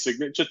leave your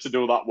signature to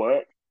do that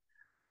work?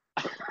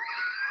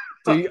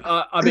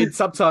 I mean,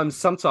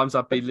 sometimes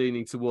I'd be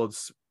leaning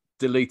towards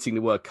deleting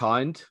the word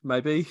kind,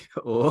 maybe,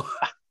 or.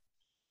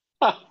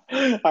 But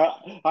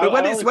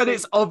when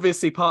it's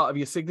obviously part of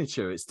your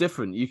signature, it's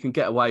different. You can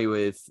get away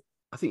with.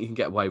 I think you can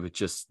get away with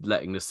just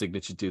letting the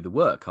signature do the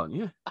work, can't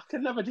you? I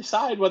can never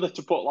decide whether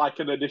to put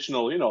an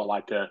additional,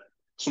 a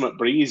something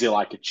breezy,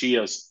 like a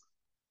cheers,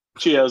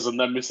 and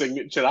then my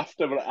signature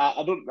after. But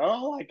I don't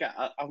know.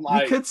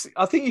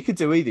 I think you could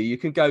do either. You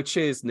can go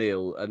cheers,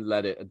 Neil, and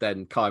let it.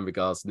 Then kind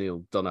regards,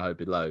 Neil Donohoe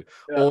below,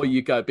 or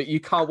you go. But you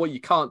can't. What you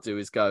can't do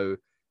is go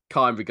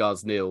kind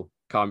regards, Neil.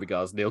 Kind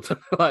regards, Neil.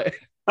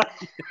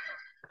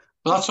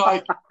 That's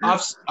why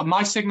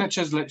my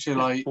signature is literally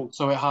like,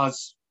 so it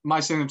has, my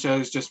signature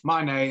is just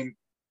my name,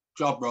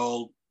 job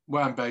role,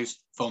 where I'm based,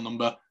 phone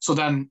number. So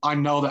then I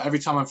know that every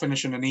time I'm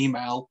finishing an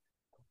email,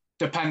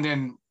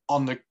 depending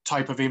on the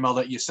type of email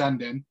that you're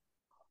sending,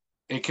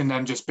 it can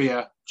then just be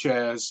a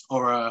cheers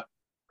or a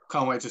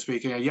can't wait to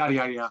speak here, yada,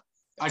 yada, yada.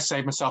 I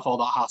save myself all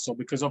that hassle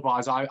because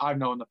otherwise I've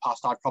known in the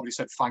past I've probably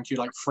said thank you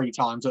like 3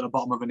 times at the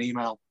bottom of an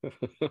email.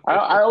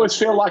 I always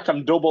feel like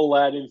I'm double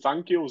learning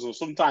thank yous, or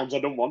sometimes I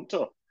don't want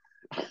to.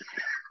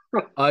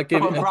 I'll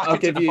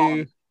give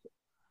you.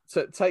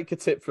 So take a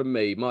tip from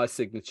me. My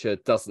signature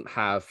doesn't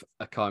have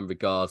a kind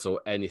regards or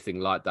anything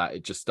like that.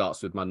 It just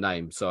starts with my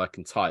name, so I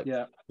can type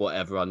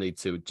whatever I need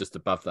to just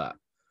above that.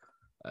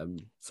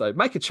 So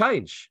make a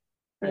change.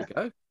 There you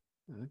go.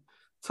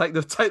 Take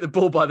the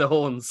bull by the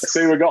horns.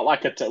 See, we got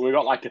like a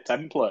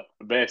template.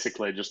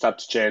 Basically, just had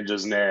to change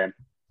his name,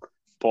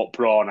 put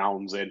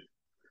pronouns in,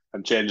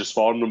 and change his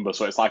phone number.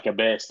 So it's like a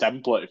base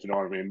template, if you know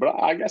what I mean.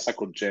 But I guess I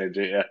could change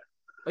it. Yeah.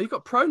 Oh, you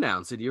got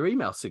pronouns in your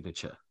email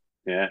signature.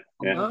 Yeah.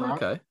 Oh,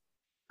 okay.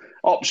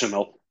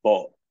 Optional,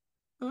 but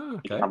okay.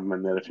 You can have them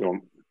in there if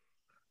you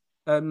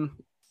want.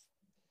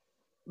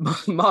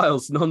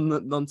 Miles,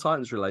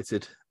 non-Titans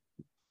related.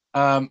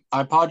 I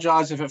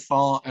apologise if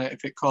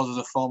it causes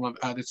a form of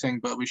editing,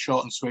 but it'll be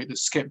short and sweet. That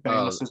Skip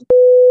Bayless is.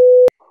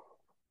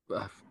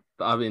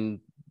 I mean,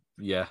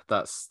 yeah,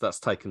 that's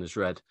taken as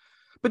read.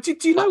 But do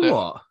you know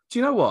what? Do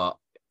you know what?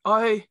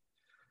 I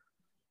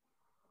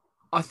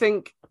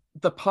think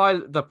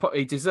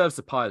he deserves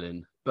the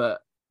pile-in,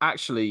 but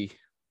actually,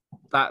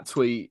 that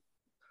tweet,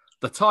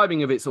 the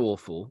timing of it's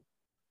awful,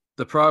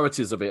 the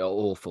priorities of it are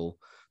awful.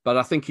 But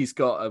I think he's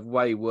got a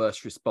way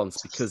worse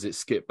response because it's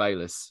Skip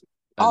Bayless.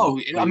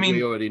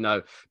 We already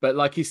know, but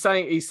like he's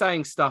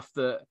saying stuff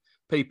that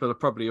people are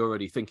probably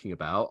already thinking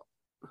about.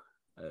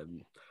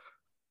 You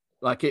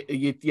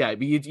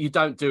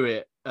don't do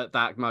it at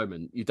that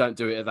moment. You don't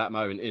do it at that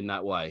moment in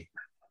that way.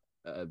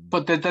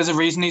 But there's a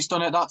reason he's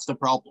done it. That's the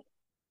problem.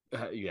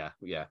 Yeah.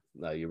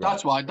 No, you're right.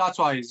 That's why I've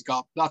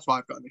got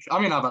an issue. I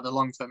mean, I've had a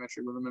long-term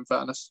issue with him. In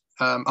fairness,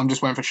 I'm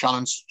just waiting for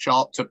Shannon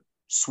Sharp to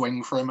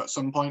swing for him at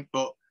some point,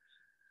 but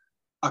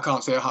I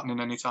can't see it happening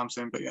anytime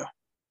soon. But yeah,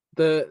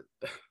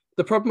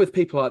 the problem with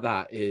people like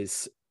that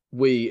is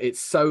it's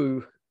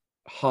so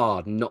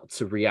hard not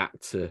to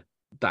react to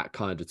that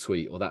kind of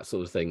tweet or that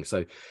sort of thing.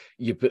 So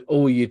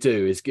all you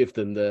do is give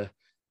them the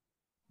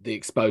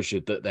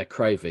exposure that they're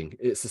craving.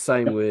 It's the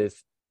same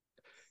with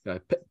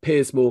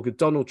Piers Morgan.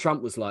 Donald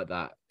Trump was like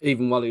that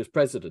even while he was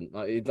president.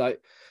 Like there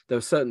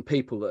were certain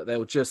people that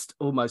they'll just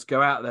almost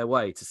go out of their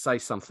way to say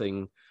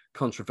something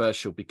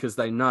controversial because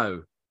they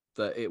know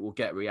that it will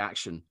get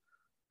reaction,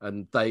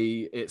 and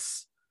they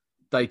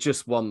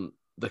just want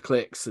the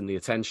clicks and the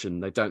attention.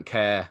 They don't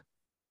care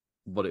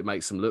what it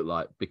makes them look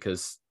like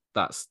because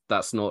that's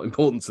not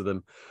important to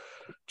them.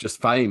 Just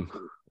fame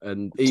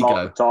and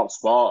ego. Talk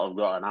sport. I've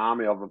got an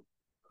army of them.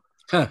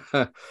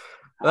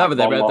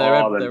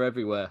 They're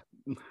everywhere.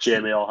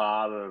 Jamie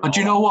O'Hara. And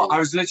do you know what? I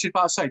was literally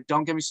about to say,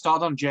 don't get me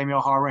started on Jamie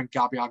O'Hara and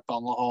Gabby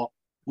Agbonlahor.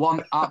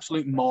 One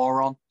absolute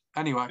moron.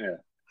 Anyway,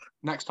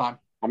 next time.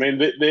 I mean,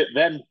 they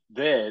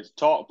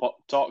Talk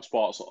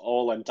Sports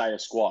whole entire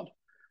squad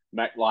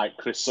make like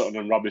Chris Sutton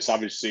and Robbie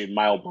Savage seem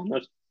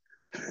mild-mannered.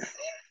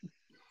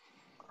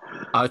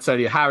 I'll tell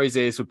you, Harry's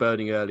ears were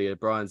burning earlier.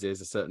 Brian's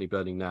ears are certainly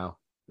burning now.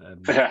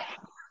 Yeah,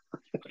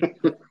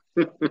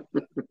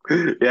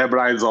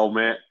 Brian's old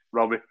mate,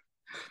 Robbie.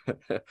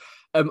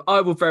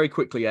 I will very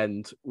quickly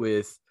end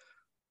with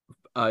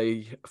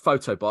a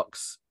photo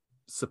box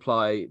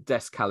supply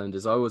desk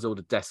calendars. I always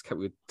order desk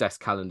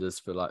calendars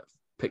for like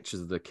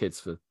pictures of the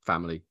kids for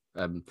family.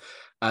 And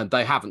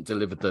they haven't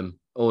delivered them.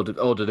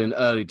 Ordered in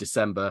early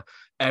December.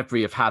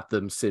 Every have had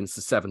them since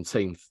the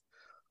 17th.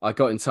 I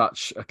got in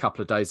touch a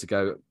couple of days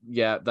ago.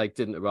 Yeah, they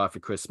didn't arrive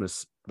for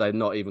Christmas. They're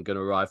not even going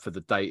to arrive for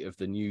the date of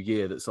the new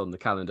year that's on the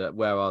calendar.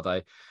 Where are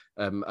they?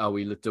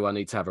 Do I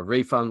need to have a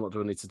refund? What do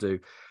I need to do?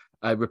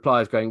 I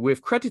replied going,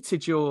 we've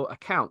credited your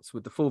account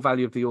with the full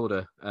value of the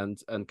order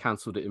and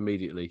cancelled it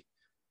immediately.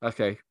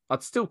 Okay.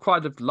 I'd still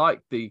quite have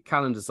liked the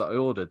calendars that I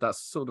ordered. That's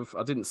sort of,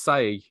 I didn't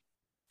say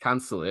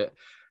cancel it.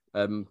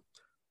 And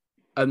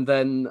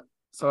then,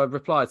 so I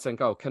replied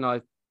saying,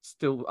 I'd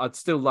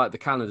still like the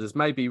calendars.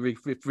 Maybe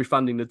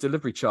refunding the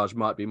delivery charge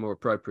might be more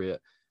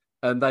appropriate.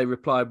 And they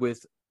replied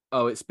with,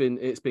 it's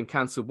been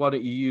cancelled. Why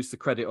don't you use the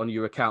credit on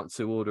your account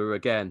to order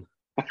again?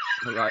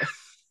 Like,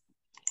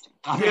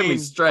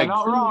 they're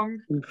not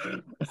wrong.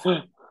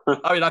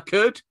 I mean, I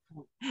could.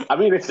 I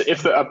mean,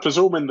 if I'm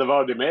presuming they've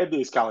already made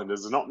these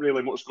calendars, they're not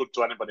really much good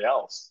to anybody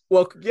else.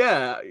 Well,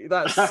 yeah,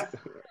 that's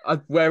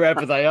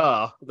wherever they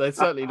are. They're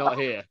certainly not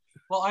here.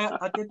 Well,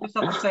 I did just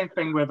have the same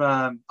thing with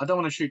I don't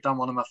want to shoot down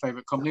one of my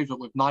favorite companies,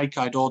 but with Nike,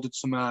 I'd ordered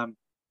some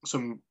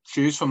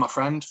shoes for my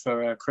friend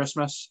for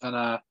Christmas,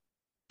 and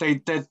they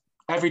did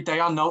every day.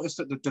 I noticed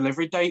that the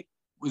delivery date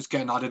was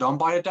getting added on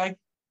by a day,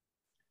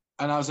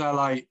 and I was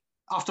like,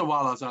 after a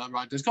while, I was like,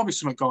 right, there's got to be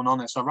something going on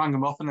there. So I rang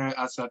them up and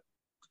I said,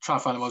 try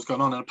to find out what's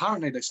going on, and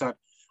apparently they said,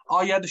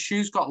 oh yeah, the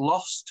shoes got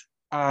lost.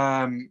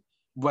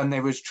 when they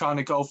was trying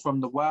to go from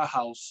the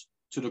warehouse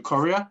to the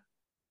courier.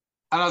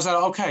 And I was like,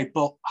 okay,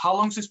 but how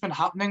long's this been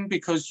happening?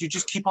 Because you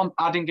just keep on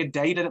adding a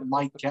day that it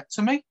might get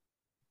to me.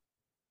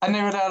 And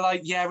they were there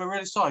like, yeah, we're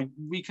really sorry.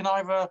 We can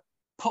either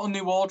put a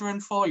new order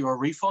in for you or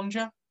refund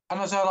you. And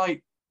I was there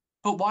like,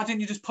 but why didn't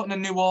you just put in a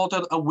new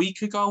order a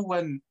week ago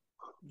when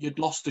you'd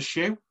lost a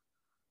shoe?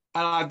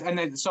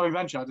 So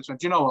eventually I just went,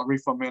 do you know what,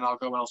 refund me and I'll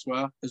go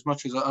elsewhere. As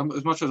much as I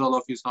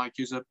love these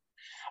Nikes,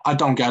 I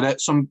don't get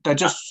it. Some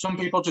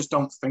people just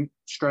don't think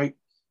straight.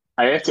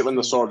 I hate it when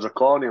they're so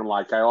draconian.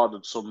 Like, I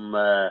ordered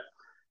some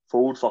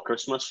food for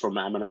Christmas from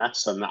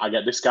M&S and I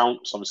get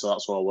discounts. Obviously,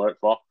 that's what I work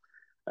for.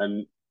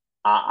 And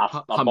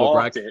I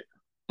bought it.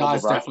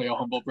 That's definitely a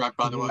humble brag,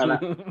 by the way.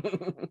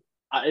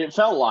 It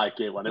felt like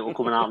it when it was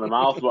coming out of my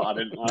mouth, but I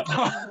didn't.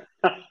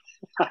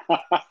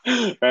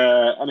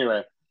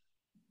 Anyway,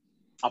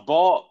 I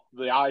bought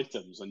the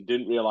items and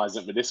didn't realise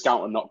that my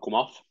discount had not come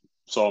off.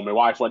 So my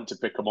wife went to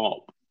pick them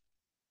up.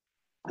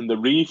 And they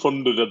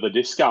refunded her the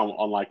discount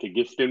on like a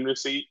gifting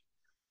receipt.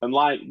 And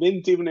like,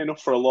 didn't even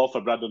enough for a loaf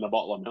of bread and a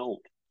bottle of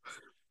milk.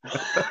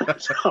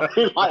 So,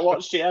 like,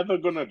 what's she ever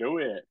gonna do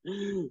it?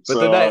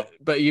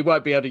 But you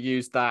won't be able to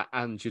use that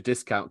and your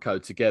discount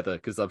code together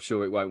because I'm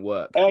sure it won't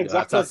work.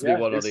 Exactly. It has to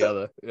be one or the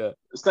other. Yeah.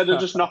 Instead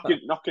of just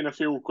knocking a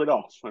few quid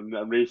off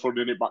and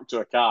refunding it back to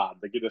a card,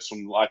 they give us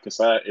some, like I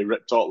said,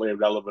 totally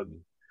irrelevant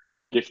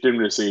gifting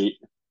receipt.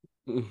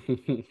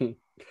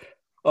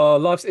 Oh,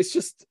 life's, it's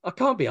just, I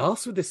can't be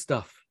arsed with this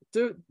stuff.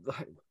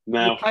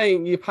 No.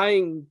 You're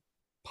paying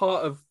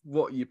part of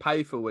what you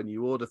pay for when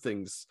you order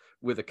things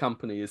with a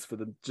company is for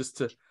them just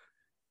to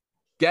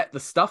get the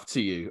stuff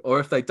to you, or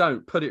if they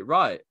don't, put it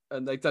right,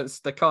 and they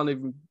can't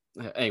even.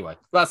 Anyway,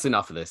 that's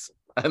enough of this.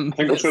 I think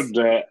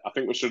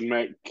we should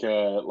make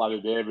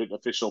Larry David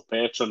official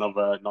patron of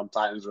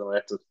non-Titans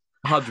related.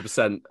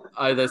 100%.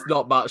 There's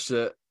not much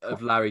of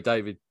Larry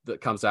David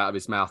that comes out of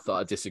his mouth that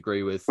I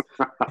disagree with,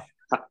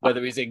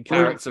 whether he's in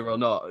character or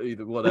not,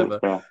 either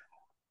whatever.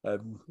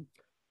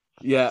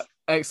 Yeah,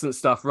 excellent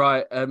stuff.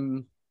 Right,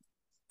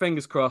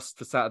 fingers crossed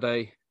for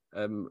Saturday.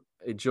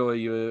 Enjoy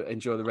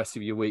the rest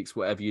of your weeks,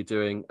 whatever you're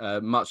doing.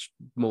 Much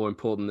more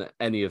important than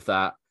any of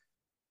that,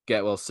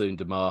 get well soon,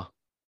 Damar.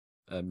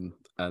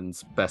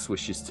 And best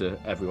wishes to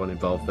everyone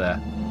involved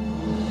there.